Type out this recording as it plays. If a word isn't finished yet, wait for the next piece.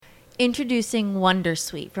Introducing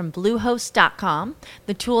Wondersuite from Bluehost.com,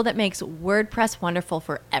 the tool that makes WordPress wonderful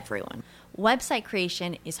for everyone. Website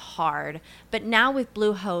creation is hard, but now with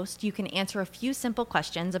Bluehost, you can answer a few simple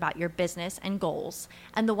questions about your business and goals,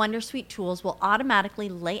 and the Wondersuite tools will automatically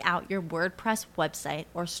lay out your WordPress website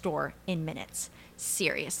or store in minutes.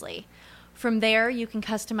 Seriously. From there, you can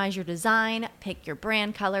customize your design, pick your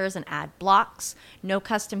brand colors, and add blocks. No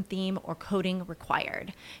custom theme or coding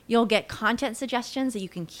required. You'll get content suggestions that you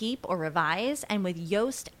can keep or revise, and with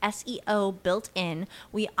Yoast SEO built in,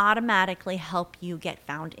 we automatically help you get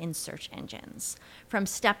found in search engines. From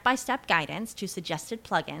step-by-step guidance to suggested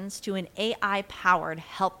plugins to an AI-powered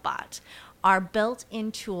help bot, our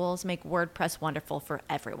built-in tools make WordPress wonderful for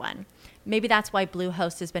everyone. Maybe that's why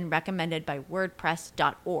Bluehost has been recommended by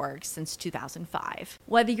WordPress.org since 2005.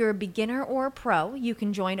 Whether you're a beginner or a pro, you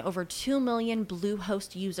can join over 2 million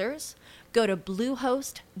Bluehost users. Go to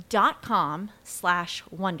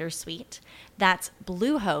bluehost.com/wondersuite. That's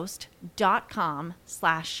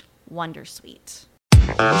bluehost.com/wondersuite.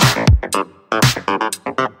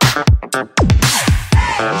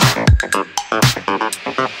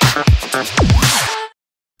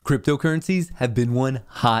 Cryptocurrencies have been one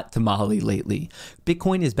hot tamale lately.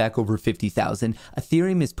 Bitcoin is back over 50,000,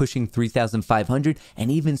 Ethereum is pushing 3,500,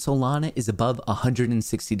 and even Solana is above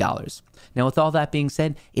 $160. Now, with all that being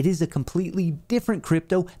said, it is a completely different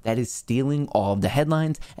crypto that is stealing all of the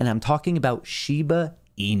headlines, and I'm talking about Shiba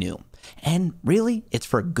Inu. And really, it's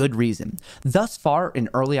for a good reason. Thus far, in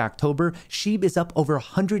early October, SHIB is up over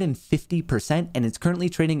 150%, and it's currently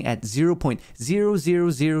trading at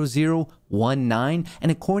 0.000019.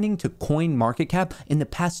 And according to CoinMarketCap, in the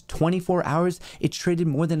past 24 hours, it's traded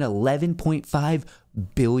more than $11.5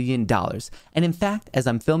 billion. And in fact, as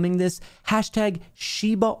I'm filming this, hashtag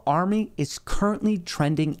Shiba Army is currently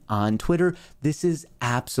trending on Twitter. This is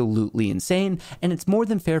absolutely insane, and it's more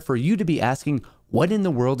than fair for you to be asking, what in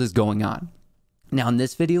the world is going on? Now, in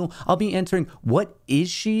this video, I'll be answering what is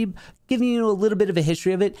SHIB, giving you a little bit of a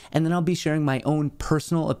history of it, and then I'll be sharing my own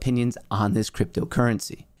personal opinions on this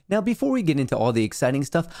cryptocurrency. Now, before we get into all the exciting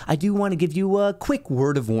stuff, I do want to give you a quick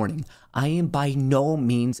word of warning. I am by no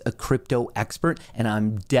means a crypto expert, and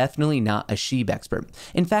I'm definitely not a SHIB expert.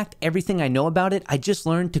 In fact, everything I know about it, I just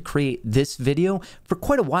learned to create this video. For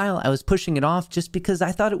quite a while, I was pushing it off just because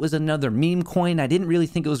I thought it was another meme coin. I didn't really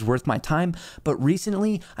think it was worth my time, but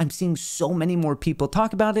recently, I'm seeing so many more people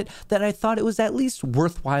talk about it that I thought it was at least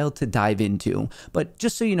worthwhile to dive into. But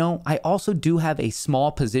just so you know, I also do have a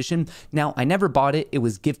small position. Now, I never bought it. It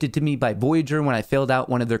was gifted to me by Voyager when I filled out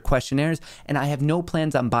one of their questionnaires, and I have no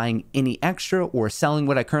plans on buying any extra or selling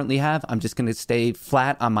what I currently have. I'm just going to stay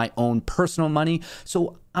flat on my own personal money.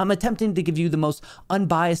 So I'm attempting to give you the most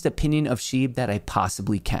unbiased opinion of SHIB that I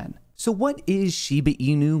possibly can. So what is Shiba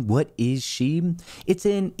Inu? What is SHIB? It's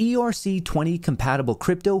an ERC20 compatible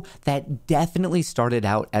crypto that definitely started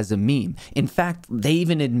out as a meme. In fact, they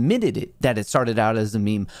even admitted it that it started out as a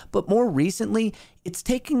meme. But more recently, it's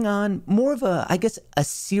taking on more of a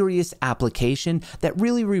serious application that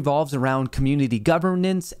really revolves around community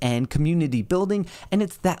governance and community building. And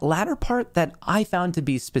it's that latter part that I found to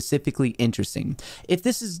be specifically interesting. If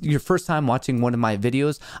this is your first time watching one of my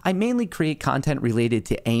videos, I mainly create content related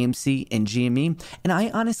to AMC and GME. And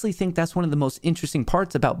I honestly think that's one of the most interesting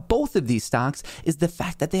parts about both of these stocks is the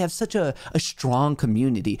fact that they have such a strong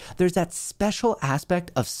community. There's that special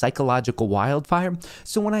aspect of psychological wildfire.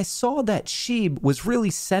 So when I saw that SHIB was really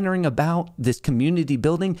centering about this community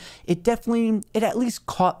building, it at least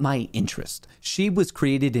caught my interest. SHIB was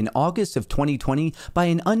created in August of 2020 by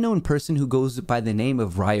an unknown person who goes by the name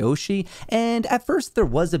of Ryoshi, and at first there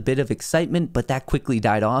was a bit of excitement, but that quickly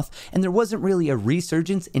died off, and there wasn't really a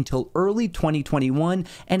resurgence until early 2021,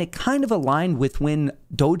 and it kind of aligned with when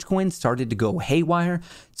Dogecoin started to go haywire.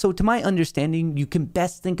 So to my understanding, you can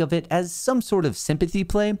best think of it as some sort of sympathy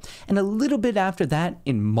play. And a little bit after that,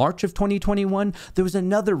 in March of 2021, there was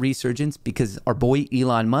another resurgence because our boy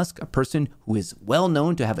Elon Musk, a person who is well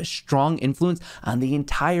known to have a strong influence on the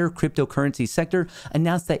entire cryptocurrency sector,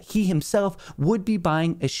 announced that he himself would be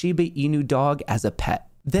buying a Shiba Inu dog as a pet.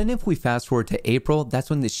 Then if we fast forward to April,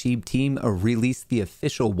 that's when the SHIB team released the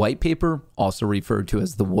official white paper, also referred to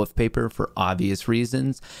as the wolf paper for obvious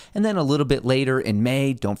reasons. And then a little bit later in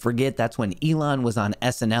May, don't forget, that's when Elon was on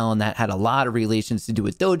SNL, and that had a lot of relations to do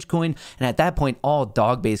with Dogecoin. And at that point, all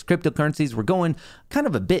dog-based cryptocurrencies were going kind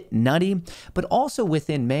of a bit nutty. But also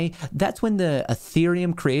within May, that's when the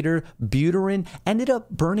Ethereum creator Buterin ended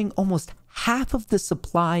up burning almost half of the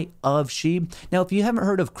supply of SHIB. Now, if you haven't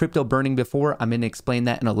heard of crypto burning before, I'm going to explain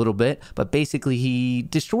that in a little bit, but basically he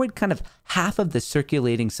destroyed kind of half of the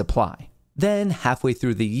circulating supply. Then, halfway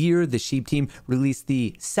through the year, the SHIB team released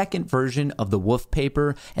the second version of the Wolf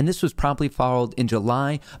paper, and this was promptly followed in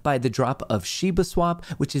July by the drop of Shiba Swap,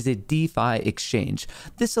 which is a DeFi exchange.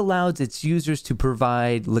 This allows its users to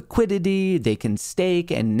provide liquidity, they can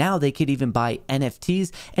stake, and now they could even buy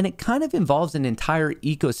NFTs, and it kind of involves an entire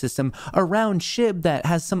ecosystem around SHIB that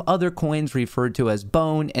has some other coins referred to as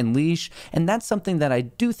Bone and Leash, and that's something that I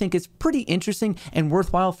do think is pretty interesting and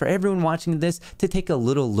worthwhile for everyone watching this to take a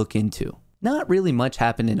little look into. Not really much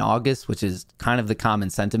happened in August, which is kind of the common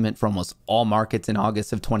sentiment for almost all markets in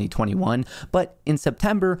August of 2021. But in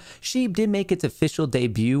September, SHIB did make its official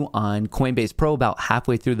debut on Coinbase Pro about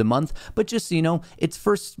halfway through the month. But just so you know, its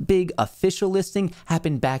first big official listing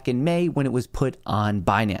happened back in May when it was put on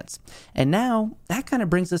Binance. And now that kind of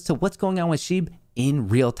brings us to what's going on with SHIB in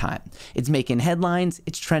real time. It's making headlines,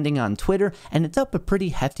 it's trending on Twitter, and it's up a pretty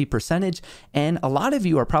hefty percentage. And a lot of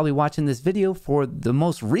you are probably watching this video for the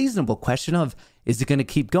most reasonable question of, is it going to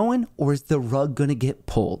keep going or is the rug going to get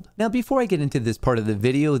pulled? Now, before I get into this part of the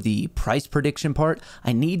video, the price prediction part,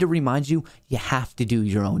 I need to remind you, you have to do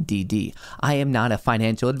your own DD. I am not a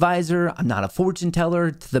financial advisor. I'm not a fortune teller.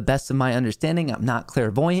 To the best of my understanding, I'm not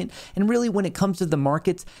clairvoyant. And really, when it comes to the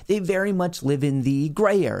markets, they very much live in the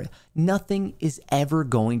gray area. Nothing is ever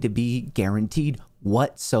going to be guaranteed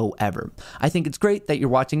whatsoever. I think it's great that you're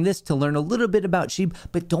watching this to learn a little bit about SHIB,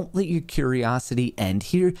 but don't let your curiosity end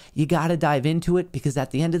here. You got to dive into it because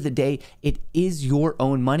at the end of the day, it is your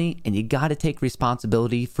own money and you got to take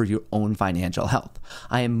responsibility for your own financial health.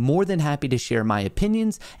 I am more than happy to share my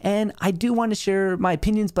opinions, and I do want to share my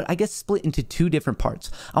opinions, but I guess split into two different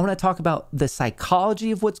parts. I want to talk about the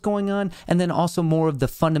psychology of what's going on and then also more of the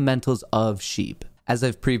fundamentals of SHIB. As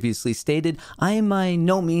I've previously stated, I am by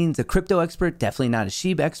no means a crypto expert, definitely not a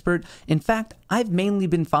SHIB expert. In fact, I've mainly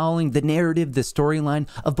been following the narrative, the storyline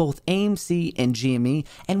of both AMC and GME,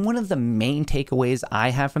 and one of the main takeaways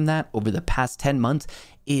I have from that over the past 10 months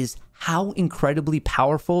is how incredibly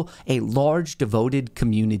powerful a large devoted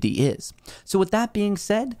community is. So with that being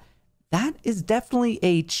said, that is definitely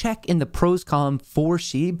a check in the pros column for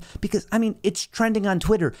SHIB because, it's trending on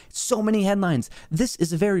Twitter. So many headlines. This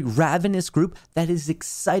is a very ravenous group that is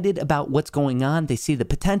excited about what's going on. They see the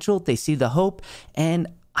potential, they see the hope, and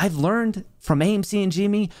I've learned from AMC and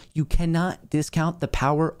GME, you cannot discount the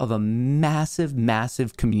power of a massive,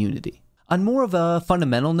 massive community. On more of a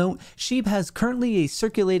fundamental note, SHIB has currently a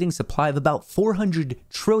circulating supply of about 400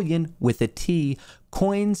 trillion with a T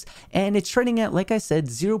coins, and it's trading at, like I said,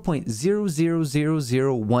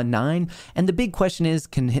 0.000019. And the big question is,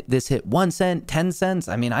 can this hit 1 cent, 10 cents?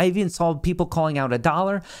 I even saw people calling out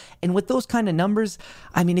 $1. And with those kind of numbers,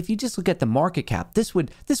 if you just look at the market cap, this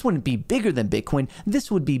wouldn't be bigger than Bitcoin. This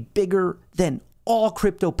would be bigger than all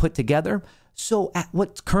crypto put together. So at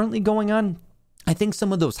what's currently going on, I think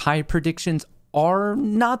some of those high predictions are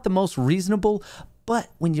not the most reasonable.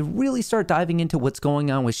 But when you really start diving into what's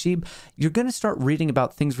going on with SHIB, you're going to start reading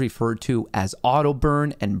about things referred to as auto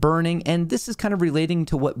burn and burning. And this is kind of relating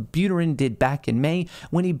to what Buterin did back in May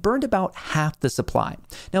when he burned about half the supply.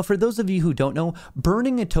 Now, for those of you who don't know,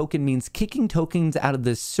 burning a token means kicking tokens out of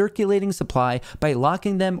the circulating supply by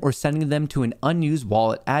locking them or sending them to an unused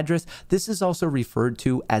wallet address. This is also referred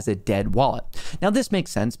to as a dead wallet. Now, this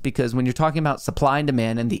makes sense because when you're talking about supply and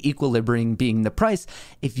demand and the equilibrium being the price,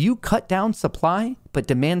 if you cut down supply, but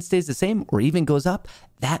demand stays the same or even goes up,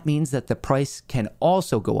 that means that the price can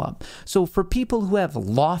also go up. So for people who have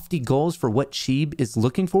lofty goals for what SHIB is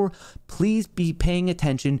looking for, please be paying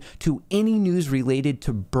attention to any news related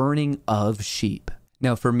to burning of SHIB.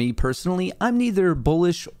 Now, for me personally, I'm neither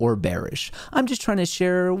bullish or bearish. I'm just trying to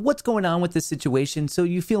share what's going on with the situation so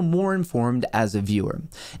you feel more informed as a viewer.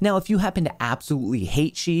 Now, if you happen to absolutely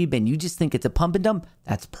hate SHIB and you just think it's a pump and dump,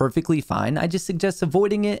 that's perfectly fine. I just suggest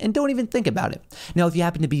avoiding it and don't even think about it. Now, if you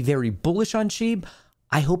happen to be very bullish on SHIB,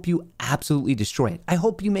 I hope you absolutely destroy it. I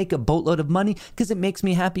hope you make a boatload of money because it makes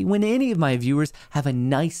me happy when any of my viewers have a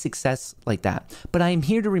nice success like that. But I am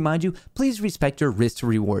here to remind you, please respect your risk to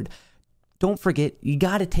reward. Don't forget, you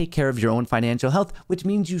got to take care of your own financial health, which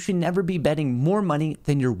means you should never be betting more money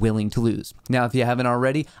than you're willing to lose. Now, if you haven't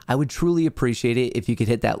already, I would truly appreciate it if you could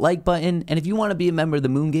hit that like button. And if you want to be a member of the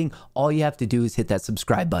Moon Gang, all you have to do is hit that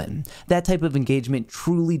subscribe button. That type of engagement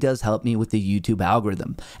truly does help me with the YouTube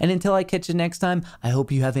algorithm. And until I catch you next time, I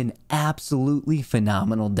hope you have an absolutely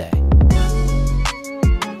phenomenal day.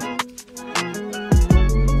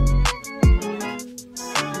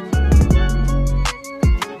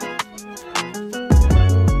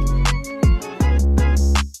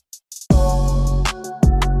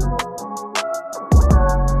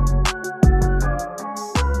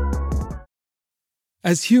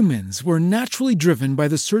 As humans, we're naturally driven by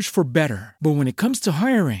the search for better. But when it comes to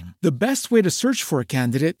hiring, the best way to search for a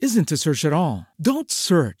candidate isn't to search at all. Don't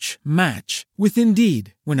search, match with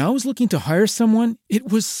Indeed. When I was looking to hire someone,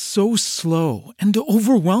 it was so slow and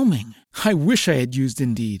overwhelming. I wish I had used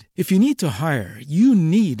Indeed. If you need to hire, you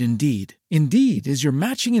need Indeed. Indeed is your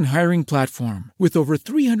matching and hiring platform with over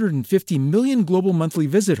 350 million global monthly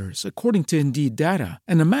visitors, according to Indeed data,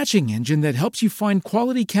 and a matching engine that helps you find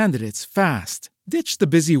quality candidates fast. Ditch the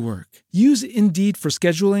busy work. Use Indeed for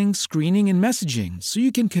scheduling, screening, and messaging so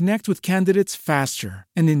you can connect with candidates faster.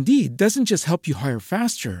 And Indeed doesn't just help you hire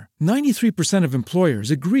faster. 93% of employers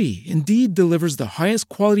agree Indeed delivers the highest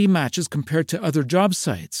quality matches compared to other job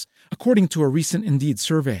sites, according to a recent Indeed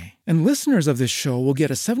survey. And listeners of this show will get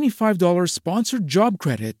a $75 sponsored job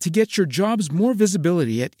credit to get your jobs more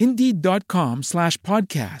visibility at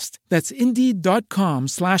Indeed.com/podcast. That's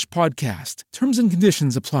Indeed.com/podcast. Terms and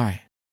conditions apply.